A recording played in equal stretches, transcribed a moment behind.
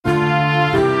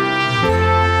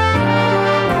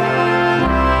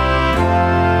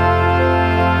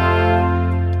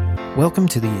Welcome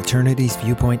to the Eternity's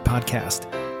Viewpoint podcast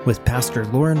with Pastor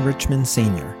Loren Richmond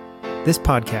Sr. This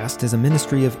podcast is a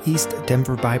ministry of East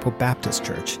Denver Bible Baptist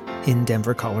Church in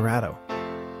Denver, Colorado.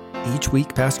 Each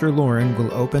week, Pastor Loren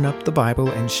will open up the Bible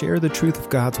and share the truth of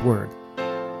God's Word.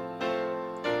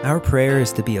 Our prayer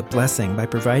is to be a blessing by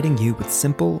providing you with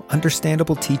simple,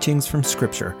 understandable teachings from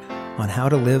Scripture on how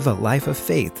to live a life of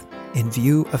faith in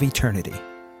view of eternity.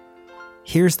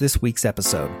 Here's this week's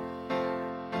episode.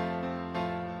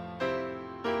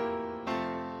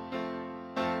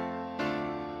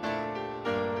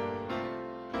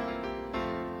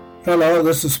 Hello,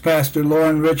 this is Pastor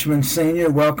Loren Richmond Sr.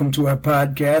 Welcome to our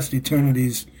podcast,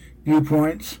 Eternity's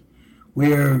Viewpoints.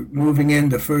 We are moving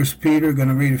into 1 Peter, going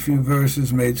to read a few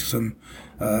verses, made some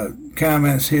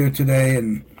comments here today,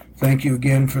 and thank you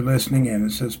again for listening in.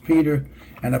 It says, Peter,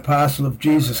 an apostle of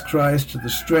Jesus Christ, to the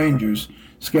strangers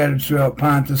scattered throughout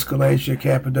Pontus, Galatia,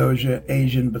 Cappadocia,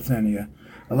 Asia, and Bithynia,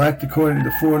 elect according to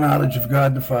the foreknowledge of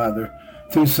God the Father,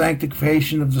 through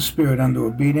sanctification of the Spirit unto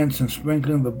obedience and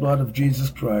sprinkling of the blood of Jesus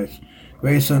Christ,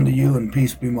 grace unto you and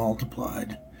peace be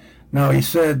multiplied. Now he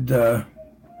said,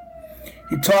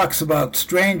 he talks about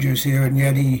strangers here, and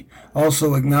yet he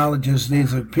also acknowledges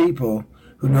these are people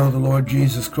who know the Lord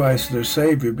Jesus Christ, their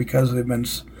Savior, because they've been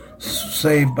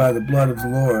saved by the blood of the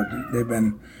Lord. They've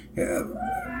been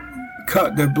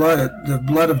cut, the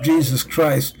blood of Jesus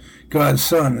Christ, God's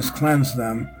Son, has cleansed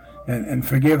them and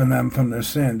forgiven them from their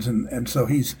sins. And so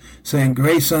he's saying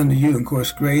grace unto you. And of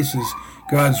course, grace is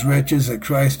God's riches at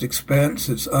Christ's expense.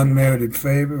 It's unmerited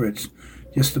favor. It's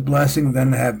just a blessing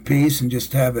then to have peace and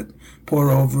just have it pour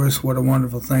over us. What a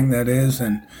wonderful thing that is.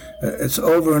 And it's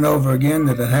over and over again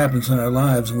that it happens in our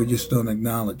lives, and we just don't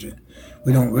acknowledge it.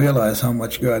 We don't realize how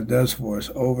much God does for us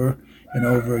over and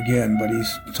over again. But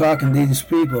he's talking to these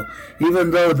people.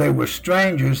 Even though they were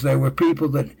strangers, they were people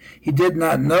that he did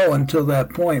not know until that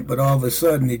point, but all of a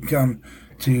sudden he'd come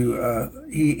to,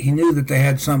 he knew that they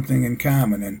had something in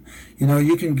common. And, you know,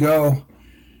 you can go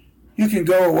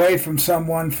away from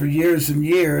someone for years and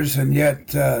years and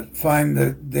yet find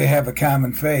that they have a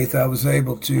common faith. I was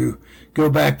able to go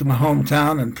back to my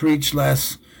hometown and preach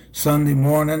last Sunday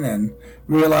morning and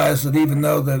realized that even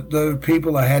though the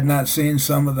people I had not seen,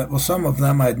 some of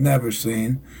them I'd never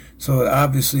seen, so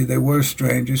obviously they were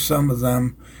strangers. Some of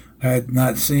them I had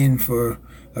not seen for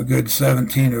a good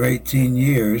 17 or 18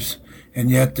 years, and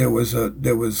yet there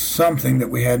was something that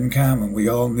we had in common. We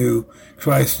all knew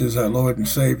Christ as our Lord and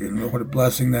Savior, and what a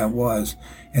blessing that was.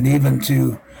 And even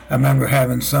I remember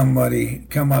having somebody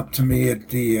come up to me at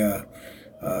the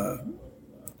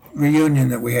reunion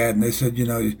that we had, and they said, you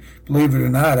know, believe it or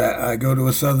not, I go to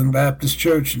a Southern Baptist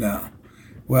church now.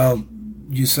 Well,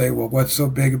 you say, well, what's so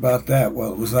big about that?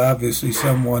 Well, it was obviously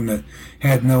someone that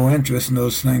had no interest in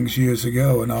those things years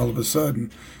ago, and all of a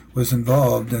sudden was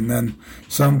involved. And then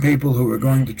some people who were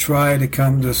going to try to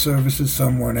come to services,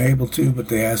 some weren't able to, but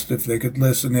they asked if they could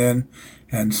listen in,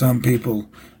 and some people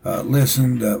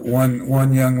listened.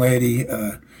 One young lady,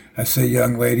 I say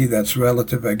young lady, that's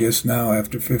relative, I guess, now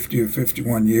after 50 or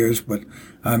 51 years, but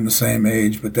I'm the same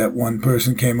age. But that one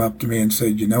person came up to me and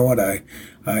said, you know what,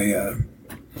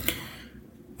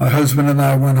 my husband and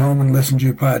I went home and listened to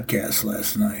your podcast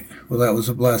last night. Well, that was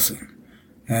a blessing.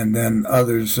 And then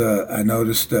others, I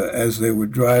noticed as they were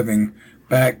driving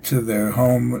back to their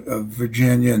home of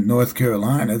Virginia and North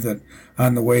Carolina, that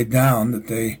on the way down, that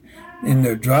in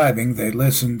their driving, they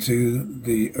listened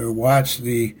to or watched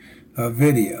the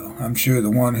video. I'm sure the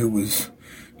one who was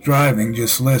driving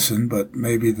just listened, but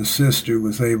maybe the sister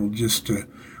was able just to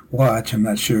watch. I'm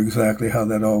not sure exactly how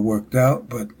that all worked out,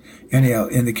 but anyhow,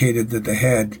 indicated that they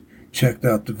had checked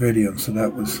out the video, so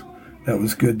that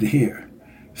was good to hear.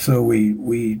 So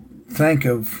we think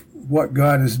of what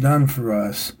God has done for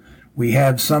us. We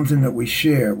have something that we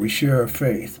share. We share our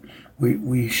faith.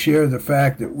 We share the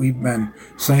fact that we've been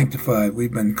sanctified,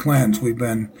 we've been cleansed, we've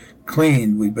been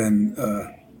cleaned,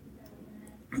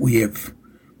 we have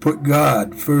put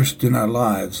God first in our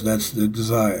lives. That's the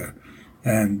desire.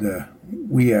 And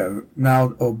we are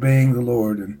now obeying the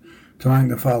Lord and trying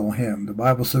to follow Him. The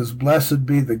Bible says, blessed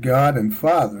be the God and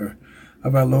Father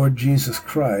of our Lord Jesus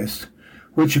Christ,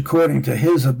 which according to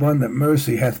His abundant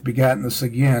mercy hath begotten us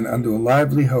again unto a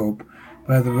lively hope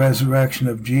by the resurrection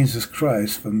of Jesus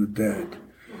Christ from the dead.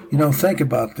 You know, think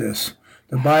about this.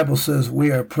 The Bible says we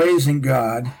are praising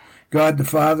God, God the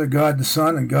Father, God the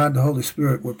Son, and God the Holy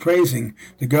Spirit. We're praising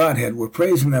the Godhead. We're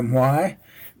praising them. Why?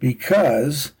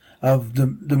 Because of the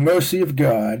mercy of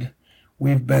God,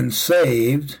 we've been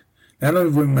saved. Not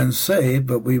only have we been saved,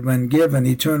 but we've been given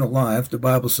eternal life. The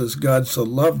Bible says God so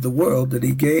loved the world that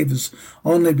he gave his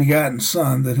only begotten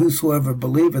Son, that whosoever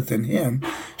believeth in him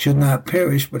should not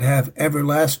perish, but have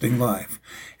everlasting life.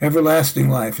 Everlasting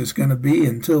life is going to be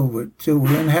until we're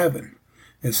in heaven.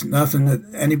 It's nothing that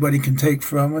anybody can take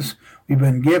from us. We've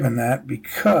been given that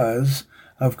because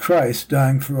of Christ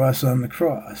dying for us on the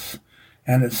cross.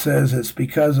 And it says it's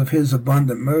because of his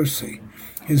abundant mercy.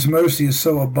 His mercy is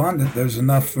so abundant, there's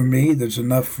enough for me, there's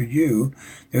enough for you,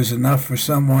 there's enough for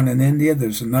someone in India,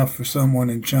 there's enough for someone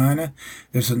in China,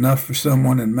 there's enough for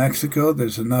someone in Mexico,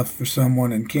 there's enough for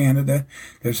someone in Canada,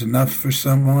 there's enough for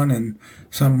someone in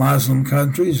some Muslim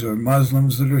countries or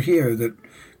Muslims that are here that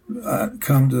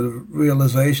come to the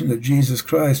realization that Jesus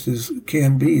Christ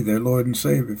can be their Lord and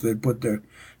Savior if they put their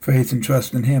faith and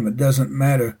trust in him. It doesn't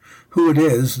matter who it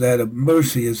is, that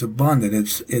mercy is abundant.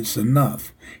 It's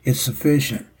enough. It's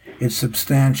sufficient. It's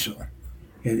substantial.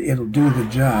 It'll do the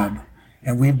job.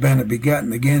 And we've been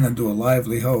begotten again into a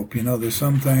lively hope. There's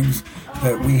some things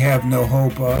that we have no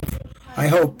hope of. I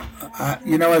hope,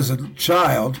 as a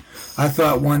child, I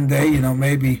thought one day,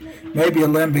 maybe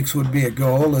Olympics would be a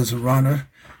goal as a runner.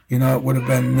 It would have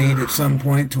been neat at some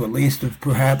point to at least have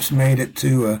perhaps made it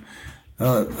to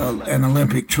an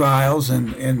Olympic trials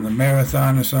in the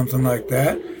marathon or something like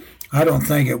that. I don't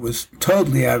think it was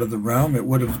totally out of the realm. It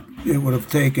would have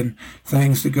taken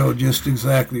things to go just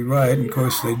exactly right. And of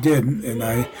course they didn't, and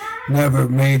I never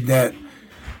made that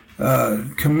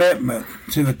commitment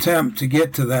to attempt to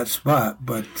get to that spot.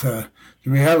 But the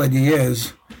reality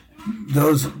is,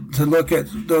 to look at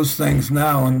those things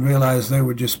now and realize they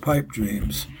were just pipe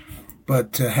dreams.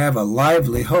 But to have a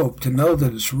lively hope, to know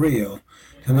that it's real,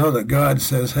 to know that God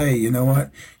says, hey, you know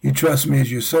what? You trust me as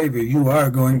your Savior, you are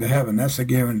going to heaven. That's a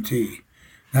guarantee.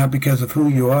 Not because of who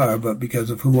you are, but because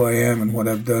of who I am and what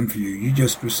I've done for you. You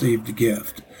just received a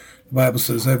gift. The Bible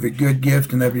says every good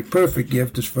gift and every perfect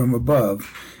gift is from above,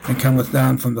 and cometh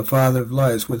down from the Father of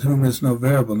lights, with whom is no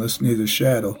variableness, neither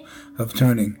shadow of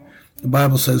turning. The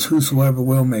Bible says whosoever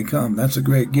will may come. That's a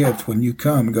great gift. When you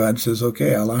come, God says,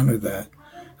 okay, I'll honor that.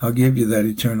 I'll give you that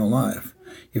eternal life.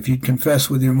 If you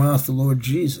confess with your mouth the Lord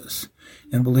Jesus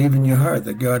and believe in your heart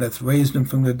that God hath raised him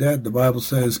from the dead, the Bible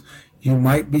says you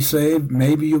might be saved,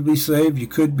 maybe you'll be saved, you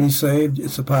could be saved,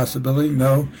 it's a possibility.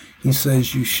 No, he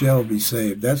says you shall be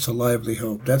saved. That's a lively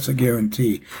hope. That's a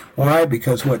guarantee. Why?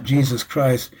 Because what Jesus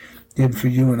Christ did for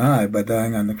you and I by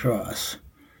dying on the cross.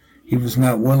 He was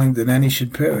not willing that any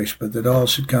should perish, but that all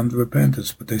should come to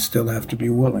repentance, but they still have to be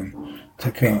willing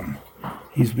to come.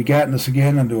 He's begotten us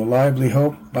again unto a lively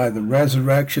hope by the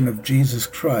resurrection of Jesus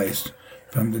Christ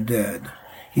from the dead.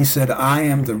 He said, I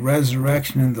am the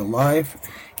resurrection and the life.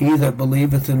 He that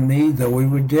believeth in me, though he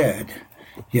were dead,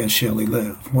 yet shall he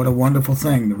live. What a wonderful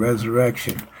thing, the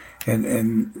resurrection. And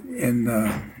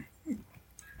in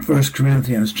 1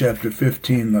 Corinthians chapter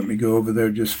 15, let me go over there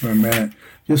just for a minute.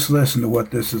 Just listen to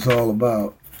what this is all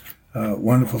about.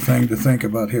 Wonderful thing to think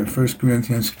about here. 1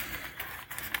 Corinthians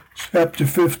chapter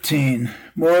 15.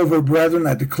 Moreover, brethren,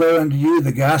 I declare unto you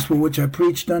the gospel which I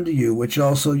preached unto you, which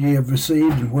also ye have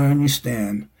received, and wherein ye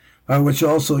stand, by which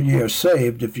also ye are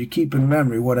saved, if ye keep in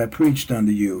memory what I preached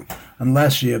unto you,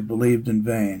 unless ye have believed in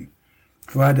vain.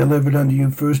 For I delivered unto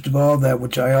you first of all that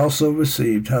which I also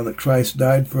received, how that Christ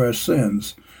died for our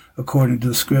sins, according to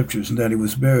the Scriptures, and that he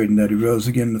was buried, and that he rose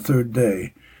again the third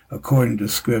day, according to the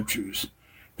Scriptures.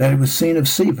 That he was seen of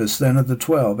Cephas, then of the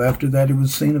 12. After that he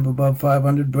was seen of above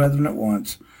 500 brethren at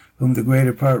once, whom the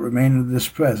greater part remain unto this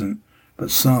present, but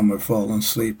some are fallen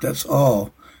asleep. That's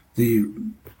all the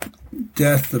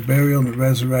death, the burial, and the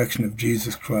resurrection of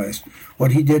Jesus Christ.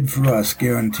 What he did for us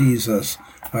guarantees us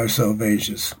our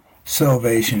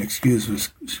salvation,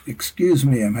 excuse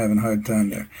me, I'm having a hard time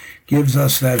there. Gives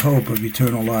us that hope of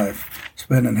eternal life,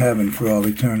 spent in heaven for all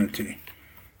eternity.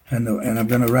 And I'm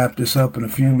going to wrap this up in a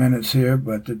few minutes here,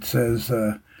 but it says,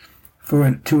 to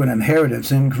an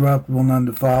inheritance incorruptible and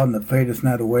undefiled, and that fadeth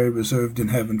not away, reserved in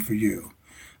heaven for you.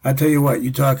 I tell you what, you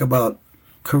talk about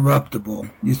corruptible.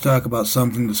 You talk about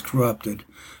something that's corrupted.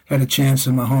 Had a chance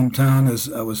in my hometown as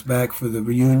I was back for the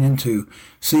reunion to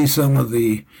see some of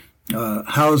the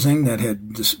housing that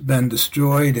had been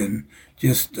destroyed and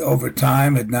just over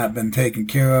time had not been taken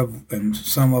care of, and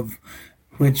some of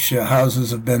which houses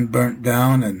have been burnt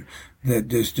down, and that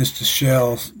there's just a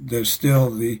shell. There's still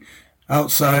the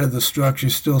outside of the structure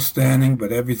still standing,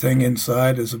 but everything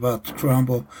inside is about to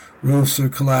crumble. Roofs are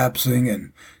collapsing,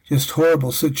 and just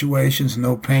horrible situations.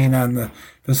 No paint on the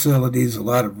facilities, a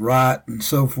lot of rot and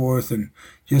so forth, and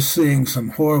just seeing some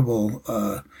horrible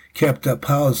kept up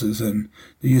houses. And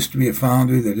there used to be a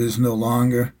foundry that is no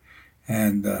longer,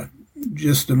 and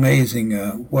just amazing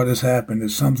what has happened.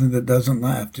 It's something that doesn't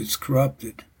last. It's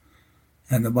corrupted.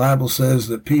 And the Bible says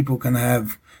that people can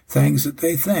have things that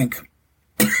they think,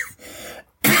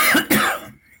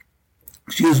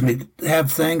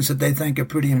 have things that they think are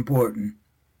pretty important.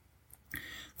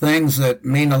 Things that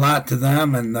mean a lot to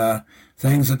them and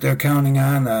things that they're counting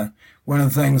on. One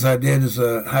of the things I did as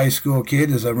a high school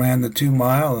kid is I ran the 2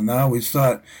 mile, and I always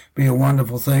thought it'd be a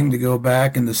wonderful thing to go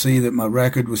back and to see that my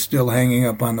record was still hanging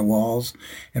up on the walls,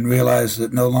 and realize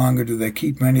that no longer do they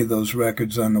keep many of those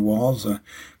records on the walls.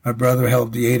 My brother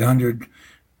held the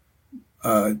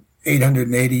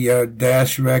 880-yard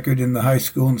dash record in the high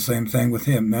school, and same thing with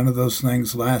him. None of those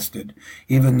things lasted,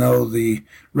 even though the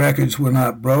records were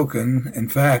not broken. In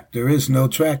fact, there is no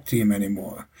track team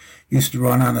anymore. Used to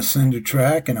run on a cinder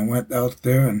track, and I went out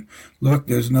there and looked,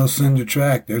 there's no cinder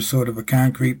track. There's sort of a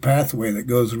concrete pathway that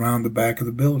goes around the back of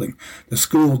the building. The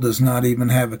school does not even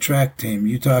have a track team.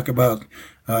 You talk about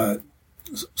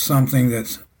something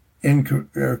that's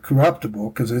incorruptible,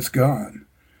 because it's gone.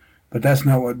 But that's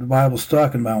not what the Bible's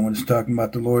talking about when it's talking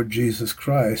about the Lord Jesus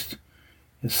Christ.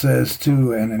 It says,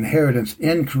 too, an inheritance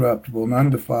incorruptible and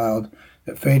undefiled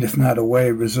that fadeth not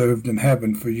away, reserved in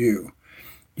heaven for you.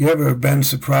 You ever been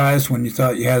surprised when you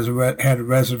thought you had a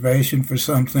reservation for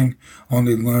something,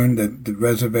 only learned that the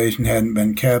reservation hadn't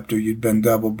been kept, or you'd been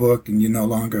double booked and you no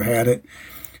longer had it?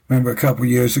 Remember a couple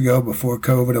years ago, before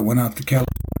COVID, I went out to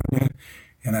California,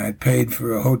 and I had paid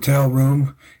for a hotel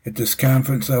room at this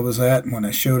conference I was at, and when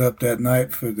I showed up that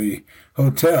night for the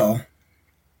hotel,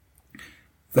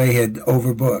 they had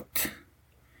overbooked.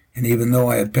 And even though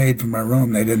I had paid for my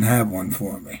room, they didn't have one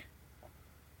for me.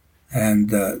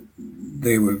 And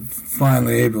they were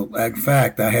finally able, in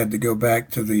fact, I had to go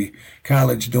back to the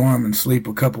college dorm and sleep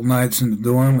a couple nights in the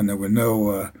dorm, and there were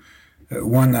no,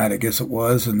 one night I guess it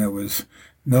was, and there was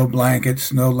no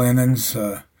blankets, no linens,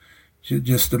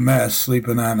 just a mess,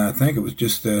 sleeping on, I think it was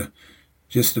just a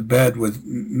bed with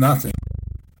nothing.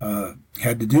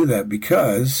 Had to do that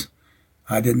because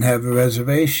I didn't have a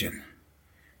reservation.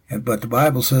 But the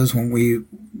Bible says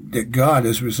that God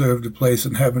has reserved a place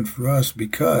in heaven for us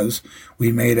because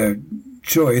we made a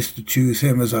choice to choose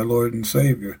Him as our Lord and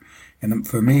Savior. And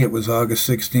for me, it was August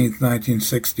 16th,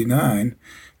 1969.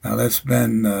 Now, that's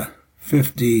been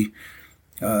 52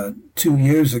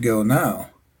 years ago now.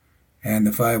 And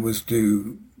if I was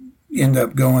to end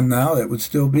up going now, it would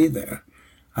still be there.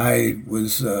 I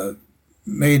was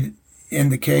made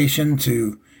indication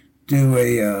to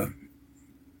do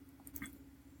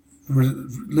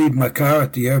leave my car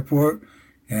at the airport,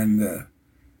 and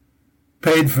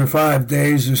paid for 5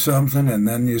 days or something, and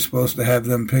then you're supposed to have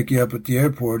them pick you up at the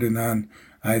airport. And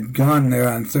I'd gone there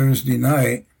on Thursday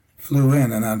night, flew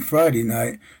in, and on Friday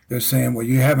night they're saying, well,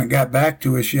 you haven't got back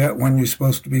to us yet when you're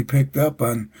supposed to be picked up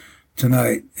on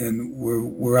tonight, and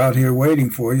we're out here waiting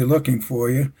for you, looking for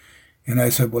you. And I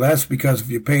said, well, that's because if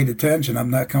you paid attention,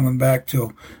 I'm not coming back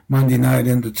till Monday night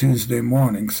into Tuesday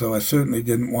morning. So I certainly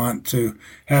didn't want to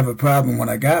have a problem when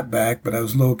I got back, but I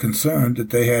was a little concerned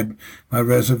that they had my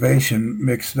reservation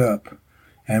mixed up.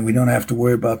 And we don't have to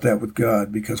worry about that with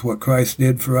God, because what Christ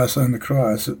did for us on the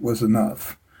cross, it was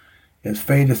enough. It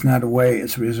fadeth not away.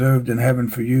 It's reserved in heaven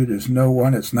for you. There's no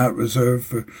one. It's not reserved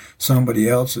for somebody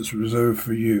else. It's reserved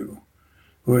for you,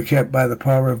 who are kept by the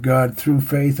power of God through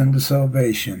faith unto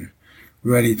salvation,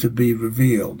 ready to be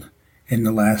revealed in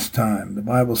the last time. The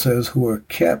Bible says, who are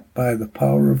kept by the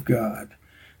power of God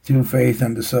through faith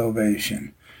unto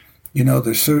salvation. You know,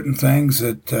 there's certain things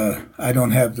that I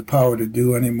don't have the power to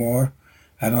do anymore.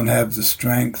 I don't have the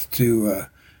strength to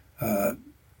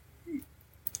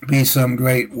be some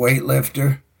great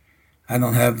weightlifter. I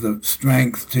don't have the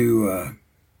strength to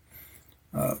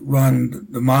run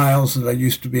the miles that I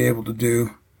used to be able to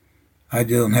do. I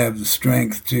don't have the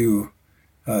strength to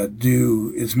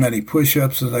do as many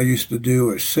push-ups as I used to do,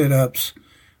 or sit-ups,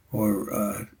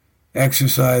 or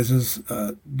exercises.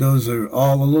 Those are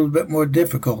all a little bit more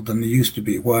difficult than they used to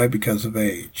be. Why? Because of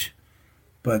age.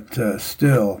 But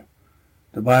still,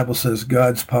 the Bible says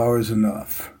God's power is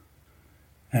enough,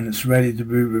 and it's ready to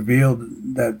be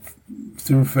revealed, that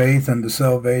through faith unto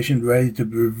salvation, ready to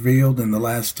be revealed in the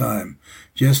last time.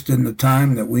 Just in the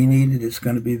time that we need it, it's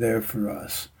going to be there for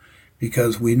us.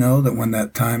 Because we know that when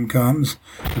that time comes,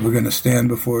 we're going to stand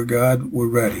before God, we're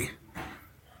ready.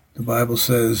 The Bible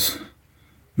says,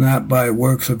 not by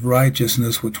works of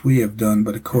righteousness which we have done,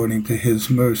 but according to His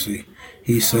mercy,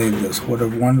 He saved us. What a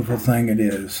wonderful thing it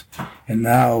is. And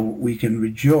now we can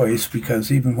rejoice,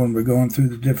 because even when we're going through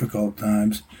the difficult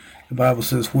times, the Bible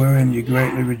says, wherein you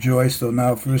greatly rejoice, though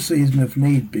now for a season if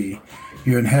need be,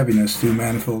 you're in heaviness through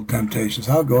manifold temptations.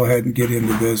 I'll go ahead and get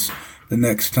into this the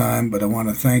next time. But I want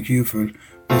to thank you for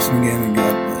listening in, and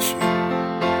God bless you.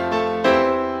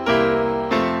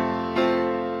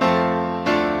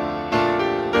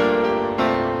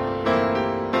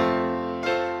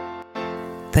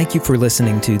 Thank you for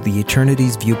listening to the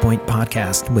Eternity's Viewpoint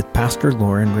podcast with Pastor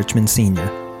Loren Richmond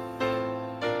Sr.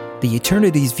 The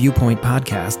Eternity's Viewpoint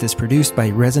podcast is produced by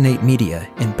Resonate Media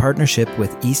in partnership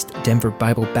with East Denver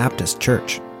Bible Baptist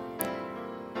Church.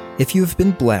 If you have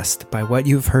been blessed by what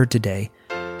you have heard today,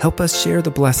 help us share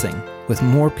the blessing with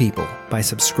more people by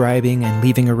subscribing and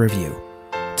leaving a review.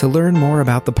 To learn more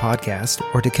about the podcast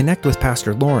or to connect with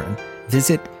Pastor Loren,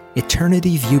 visit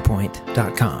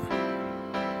eternityviewpoint.com.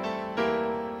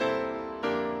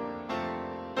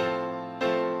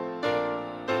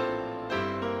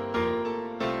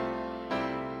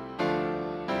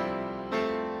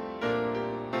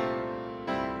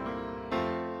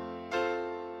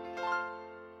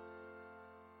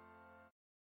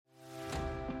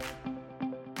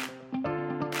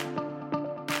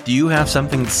 Do you have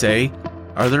something to say?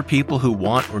 Are there people who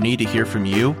want or need to hear from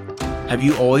you? Have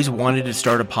you always wanted to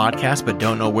start a podcast but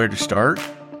don't know where to start?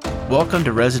 Welcome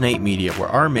to Resonate Media, where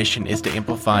our mission is to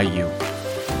amplify you.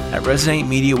 At Resonate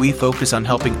Media, we focus on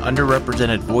helping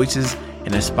underrepresented voices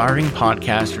and aspiring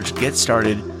podcasters get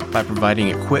started by providing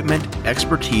equipment,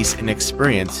 expertise, and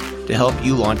experience to help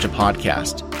you launch a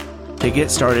podcast. To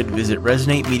get started, visit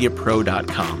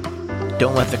ResonateMediaPro.com.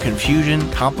 Don't let the confusion,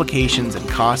 complications, and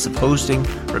costs of hosting,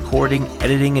 recording,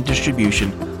 editing, and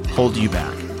distribution hold you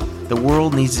back. The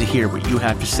world needs to hear what you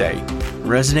have to say.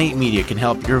 Resonate Media can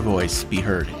help your voice be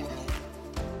heard.